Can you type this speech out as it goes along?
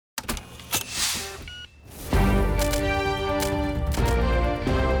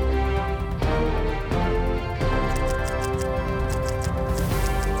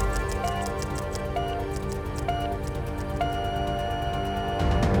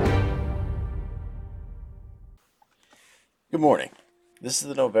Good morning. This is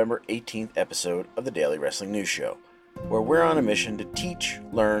the November 18th episode of the Daily Wrestling News Show, where we're on a mission to teach,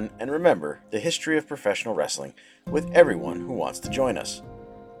 learn, and remember the history of professional wrestling with everyone who wants to join us.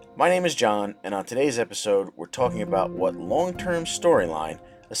 My name is John, and on today's episode, we're talking about what long-term storyline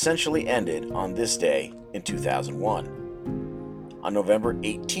essentially ended on this day in 2001. On November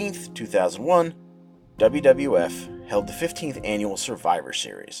 18th, 2001, WWF held the 15th annual Survivor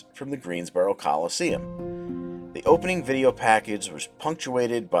Series from the Greensboro Coliseum. The opening video package was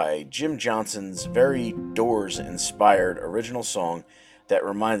punctuated by Jim Johnson's very Doors-inspired original song that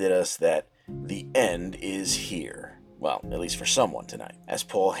reminded us that the end is here. Well, at least for someone tonight. As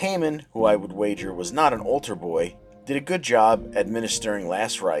Paul Heyman, who I would wager was not an altar boy, did a good job administering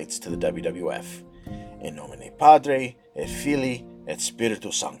last rites to the WWF. In nomine Padre, et Filii, et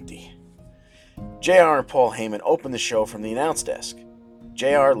Spiritus Sancti. JR and Paul Heyman open the show from the announce desk.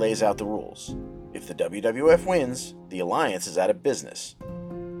 JR lays out the rules. If the WWF wins, the Alliance is out of business.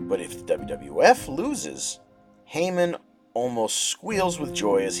 But if the WWF loses, Heyman almost squeals with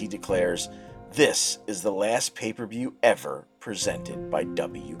joy as he declares, "This is the last pay-per-view ever presented by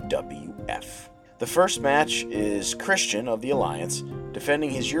WWF." The first match is Christian of the Alliance defending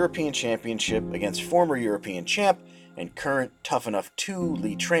his European Championship against former European champ and current Tough Enough 2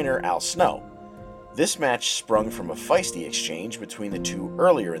 lead trainer Al Snow. This match sprung from a feisty exchange between the two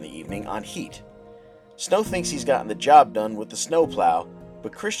earlier in the evening on Heat. Snow thinks he's gotten the job done with the snowplow,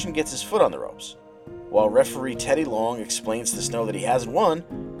 but Christian gets his foot on the ropes. While referee Teddy Long explains to Snow that he hasn't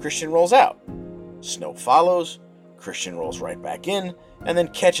won, Christian rolls out. Snow follows, Christian rolls right back in, and then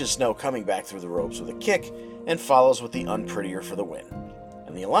catches Snow coming back through the ropes with a kick and follows with the unprettier for the win.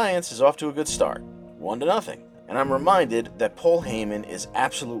 And the Alliance is off to a good start, 1-0. And I'm reminded that Paul Heyman is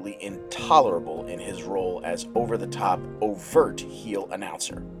absolutely intolerable in his role as over-the-top, overt heel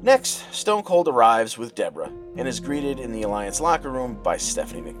announcer. Next, Stone Cold arrives with Deborah and is greeted in the Alliance locker room by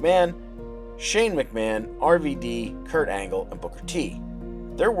Stephanie McMahon, Shane McMahon, RVD, Kurt Angle, and Booker T.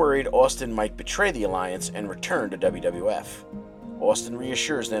 They're worried Austin might betray the Alliance and return to WWF. Austin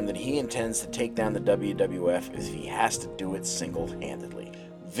reassures them that he intends to take down the WWF if he has to do it single-handedly.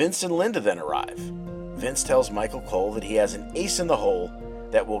 Vince and Linda then arrive. Vince tells Michael Cole that he has an ace in the hole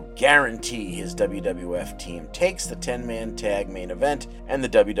that will guarantee his WWF team takes the 10-man tag main event and the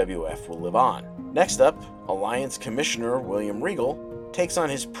WWF will live on. Next up, Alliance Commissioner William Regal takes on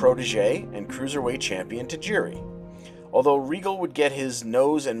his protege and cruiserweight champion Tajiri. Although Regal would get his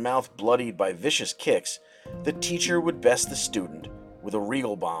nose and mouth bloodied by vicious kicks, the teacher would best the student with a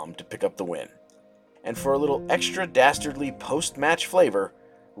Regal bomb to pick up the win. And for a little extra dastardly post-match flavor,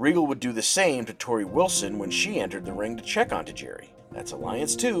 Regal would do the same to Tori Wilson when she entered the ring to check on Tajiri. That's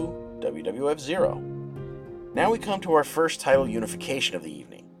Alliance 2, WWF 0. Now we come to our first title unification of the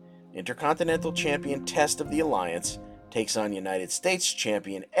evening. Intercontinental Champion Test of the Alliance takes on United States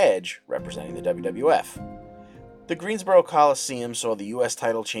Champion Edge, representing the WWF. The Greensboro Coliseum saw the U.S.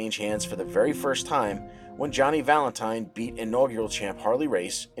 title change hands for the very first time when Johnny Valentine beat inaugural champ Harley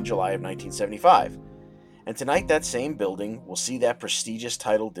Race in July of 1975. And tonight that same building will see that prestigious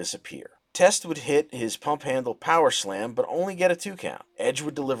title disappear. Test would hit his pump handle power slam, but only get a 2 count. Edge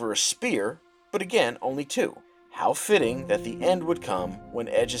would deliver a spear, but again, only 2. How fitting that the end would come when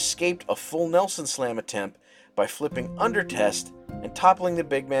Edge escaped a full Nelson slam attempt by flipping under Test and toppling the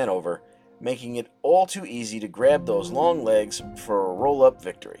big man over, making it all too easy to grab those long legs for a roll-up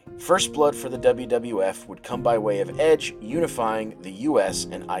victory. First blood for the WWF would come by way of Edge unifying the US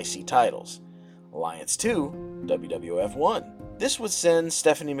and IC titles. Alliance 2, WWF 1. This would send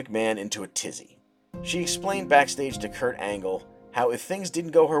Stephanie McMahon into a tizzy. She explained backstage to Kurt Angle how if things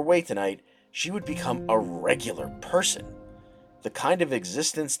didn't go her way tonight, she would become a regular person. The kind of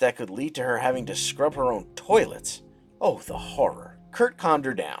existence that could lead to her having to scrub her own toilets. Oh, the horror. Kurt calmed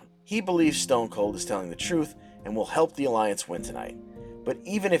her down. He believes Stone Cold is telling the truth and will help the Alliance win tonight. But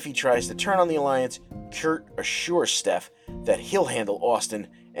even if he tries to turn on the Alliance, Kurt assures Steph that he'll handle Austin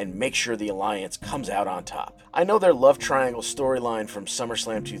and make sure the Alliance comes out on top. I know their love triangle storyline from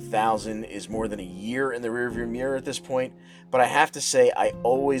SummerSlam 2000 is more than a year in the rearview mirror at this point, but I have to say I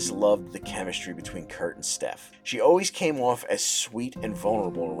always loved the chemistry between Kurt and Steph. She always came off as sweet and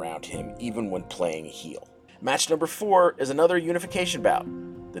vulnerable around him, even when playing a heel. Match number 4 is another unification bout.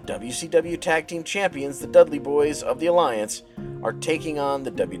 The WCW Tag Team Champions, the Dudley Boys of the Alliance, are taking on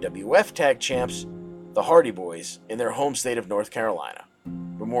the WWF Tag Champs, the Hardy Boys, in their home state of North Carolina.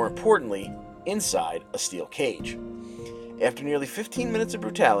 But more importantly, inside a steel cage. After nearly 15 minutes of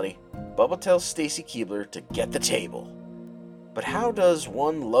brutality, Bubba tells Stacy Keibler to get the table. But how does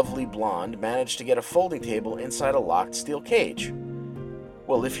one lovely blonde manage to get a folding table inside a locked steel cage?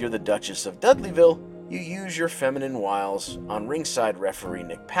 Well, if you're the Duchess of Dudleyville, you use your feminine wiles on ringside referee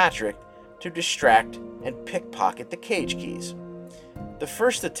Nick Patrick to distract and pickpocket the cage keys. The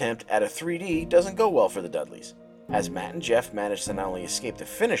first attempt at a 3D doesn't go well for the Dudleys, as Matt and Jeff manage to not only escape the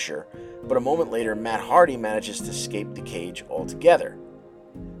finisher, but a moment later Matt Hardy manages to escape the cage altogether.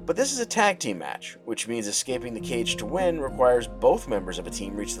 But this is a tag team match, which means escaping the cage to win requires both members of a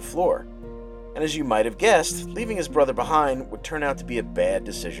team reach the floor. And as you might have guessed, leaving his brother behind would turn out to be a bad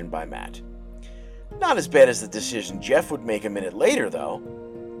decision by Matt. Not as bad as the decision Jeff would make a minute later, though.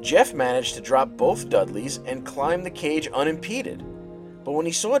 Jeff managed to drop both Dudleys and climb the cage unimpeded. But when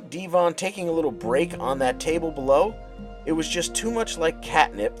he saw Devon taking a little break on that table below, it was just too much like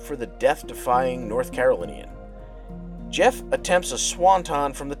catnip for the death-defying North Carolinian. Jeff attempts a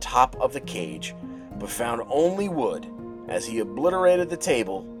swanton from the top of the cage, but found only wood as he obliterated the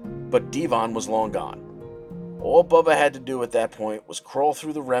table, but Devon was long gone. All Bubba had to do at that point was crawl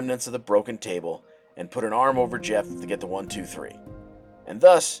through the remnants of the broken table and put an arm over Jeff to get the 1-2-3. And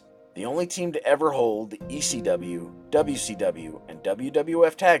thus, the only team to ever hold the ECW, WCW, and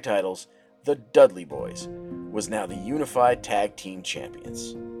WWF tag titles, the Dudley Boys, was now the unified tag team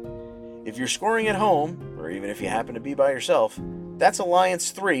champions. If you're scoring at home, or even if you happen to be by yourself, that's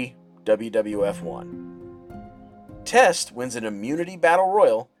Alliance 3, WWF 1. Test wins an immunity battle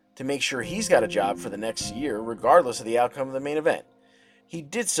royal to make sure he's got a job for the next year regardless of the outcome of the main event. He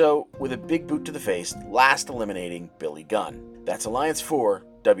did so with a big boot to the face, last eliminating Billy Gunn. That's Alliance 4,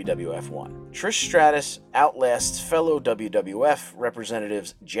 WWF 1. Trish Stratus outlasts fellow WWF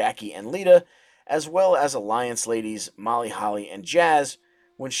representatives Jackie and Lita, as well as Alliance ladies Molly Holly and Jazz,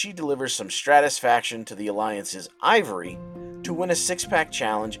 when she delivers some Stratusfaction to the Alliance's Ivory to win a six-pack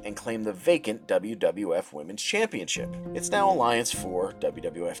challenge and claim the vacant WWF Women's Championship. It's now Alliance 4,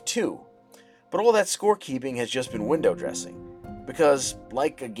 WWF 2. But all that scorekeeping has just been window dressing, because,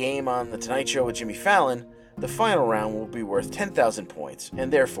 like a game on The Tonight Show with Jimmy Fallon, the final round will be worth 10,000 points,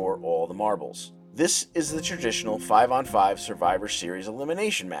 and therefore all the marbles. This is the traditional 5-on-5 Survivor Series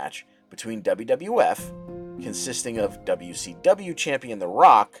elimination match between WWF, consisting of WCW champion The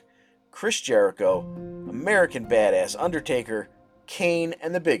Rock, Chris Jericho, American Badass Undertaker, Kane,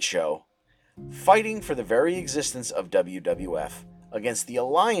 and The Big Show, fighting for the very existence of WWF against the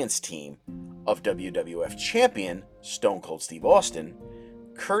Alliance team of WWF champion Stone Cold Steve Austin,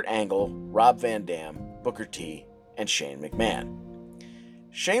 Kurt Angle, Rob Van Dam, Booker T, and Shane McMahon.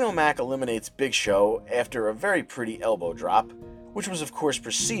 Shane O'Mac eliminates Big Show after a very pretty elbow drop, which was of course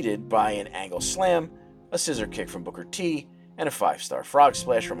preceded by an Angle Slam, a scissor kick from Booker T, and a 5-star frog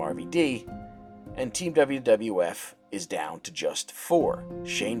splash from RVD, and Team WWF is down to just 4.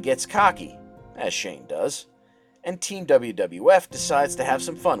 Shane gets cocky, as Shane does, and Team WWF decides to have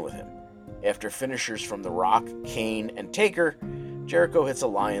some fun with him. After finishers from The Rock, Kane, and Taker, Jericho hits a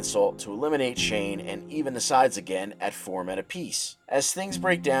Lionsault to eliminate Shane and even the sides again at 4 men apiece. As things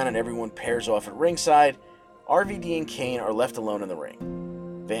break down and everyone pairs off at ringside, RVD and Kane are left alone in the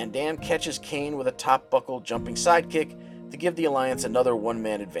ring. Van Dam catches Kane with a top-buckle jumping sidekick to give the Alliance another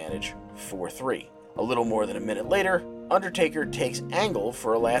one-man advantage, 4-3. A little more than a minute later, Undertaker takes Angle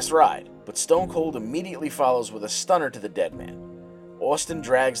for a last ride, but Stone Cold immediately follows with a stunner to the dead man. Austin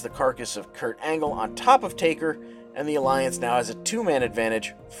drags the carcass of Kurt Angle on top of Taker, and the Alliance now has a 2-man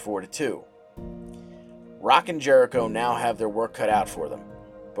advantage, 4-2. Rock and Jericho now have their work cut out for them,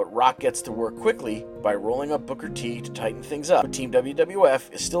 but Rock gets to work quickly by rolling up Booker T to tighten things up, but Team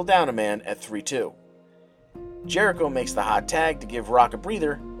WWF is still down a man at 3-2. Jericho makes the hot tag to give Rock a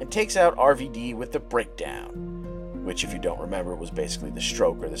breather and takes out RVD with the breakdown, which, if you don't remember, was basically the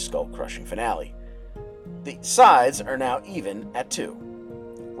stroke or the skull-crushing finale. The sides are now even at 2.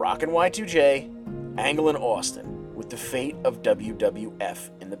 Rock and Y2J, Angle and Austin, with the fate of WWF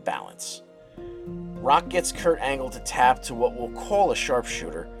in the balance. Rock gets Kurt Angle to tap to what we'll call a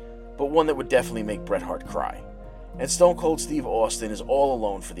sharpshooter, but one that would definitely make Bret Hart cry. And Stone Cold Steve Austin is all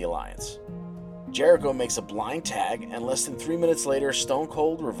alone for the Alliance. Jericho makes a blind tag, and less than 3 minutes later, Stone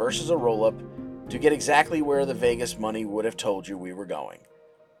Cold reverses a roll-up to get exactly where the Vegas money would have told you we were going.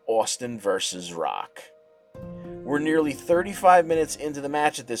 Austin versus Rock. We're nearly 35 minutes into the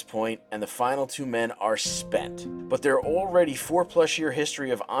match at this point, and the final 2 men are spent. But their already 4+ year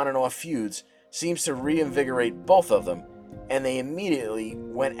history of on and off feuds seems to reinvigorate both of them, and they immediately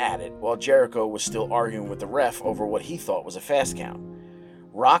went at it while Jericho was still arguing with the ref over what he thought was a fast count.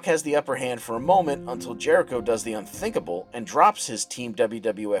 Rock has the upper hand for a moment until Jericho does the unthinkable and drops his Team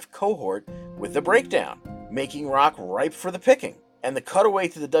WWF cohort with the breakdown, making Rock ripe for the picking. And the cutaway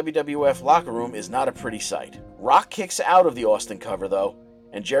to the WWF locker room is not a pretty sight. Rock kicks out of the Austin cover, though,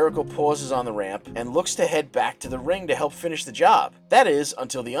 and Jericho pauses on the ramp and looks to head back to the ring to help finish the job. That is,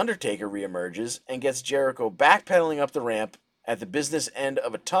 until The Undertaker reemerges and gets Jericho backpedaling up the ramp at the business end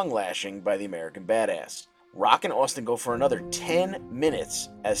of a tongue lashing by the American Badass. Rock and Austin go for another 10 minutes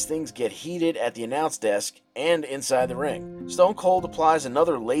as things get heated at the announce desk and inside the ring. Stone Cold applies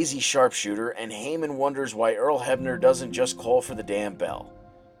another lazy sharpshooter, and Heyman wonders why Earl Hebner doesn't just call for the damn bell.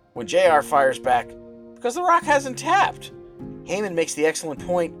 When JR fires back, because The Rock hasn't tapped. Heyman makes the excellent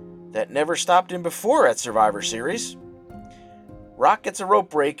point that never stopped him before at Survivor Series. Rock gets a rope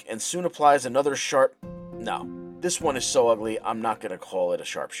break and soon applies another No, this one is so ugly I'm not going to call it a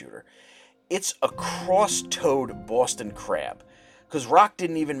sharpshooter. It's a cross-toed Boston Crab, because Rock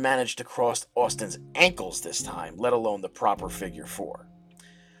didn't even manage to cross Austin's ankles this time, let alone the proper figure four.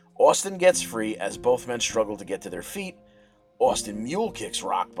 Austin gets free as both men struggle to get to their feet. Austin mule kicks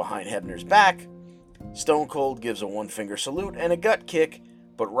Rock behind Hebner's back. Stone Cold gives a one-finger salute and a gut kick,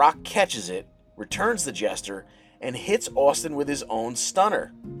 but Rock catches it, returns the gesture, and hits Austin with his own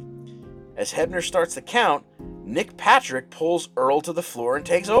stunner. As Hebner starts the count, Nick Patrick pulls Earl to the floor and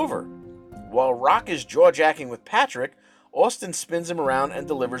takes over. While Rock is jaw-jacking with Patrick, Austin spins him around and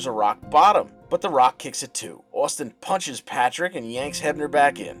delivers a Rock bottom, but The Rock kicks it too. Austin punches Patrick and yanks Hebner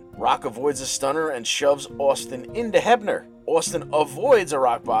back in. Rock avoids a stunner and shoves Austin into Hebner. Austin avoids a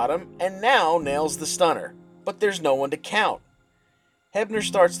Rock bottom and now nails the stunner, but there's no one to count. Hebner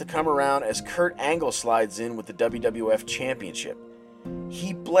starts to come around as Kurt Angle slides in with the WWF Championship.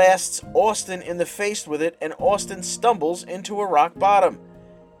 He blasts Austin in the face with it, and Austin stumbles into a Rock bottom.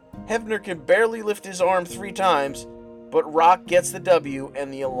 Hebner can barely lift his arm 3 times, but Rock gets the W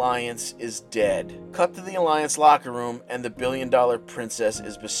and the Alliance is dead. Cut to the Alliance locker room and the $1 billion princess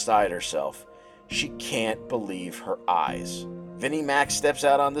is beside herself. She can't believe her eyes. Vinnie Mac steps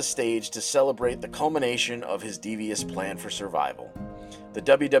out on the stage to celebrate the culmination of his devious plan for survival. The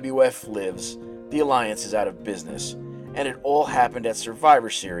WWF lives, the Alliance is out of business, and it all happened at Survivor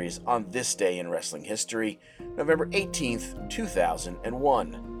Series on this day in wrestling history, November 18th,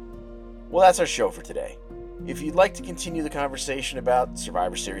 2001. Well, that's our show for today. If you'd like to continue the conversation about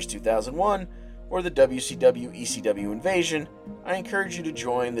Survivor Series 2001 or the WCW ECW Invasion, I encourage you to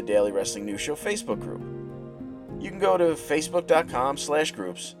join the Daily Wrestling News Show Facebook group. You can go to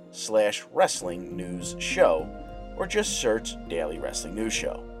facebook.com/groups/wrestling news show or just search Daily Wrestling News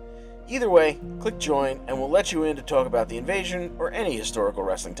Show. Either way, click join and we'll let you in to talk about the Invasion or any historical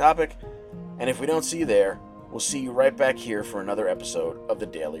wrestling topic. And if we don't see you there, we'll see you right back here for another episode of the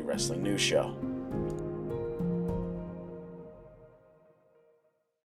Daily Wrestling News Show.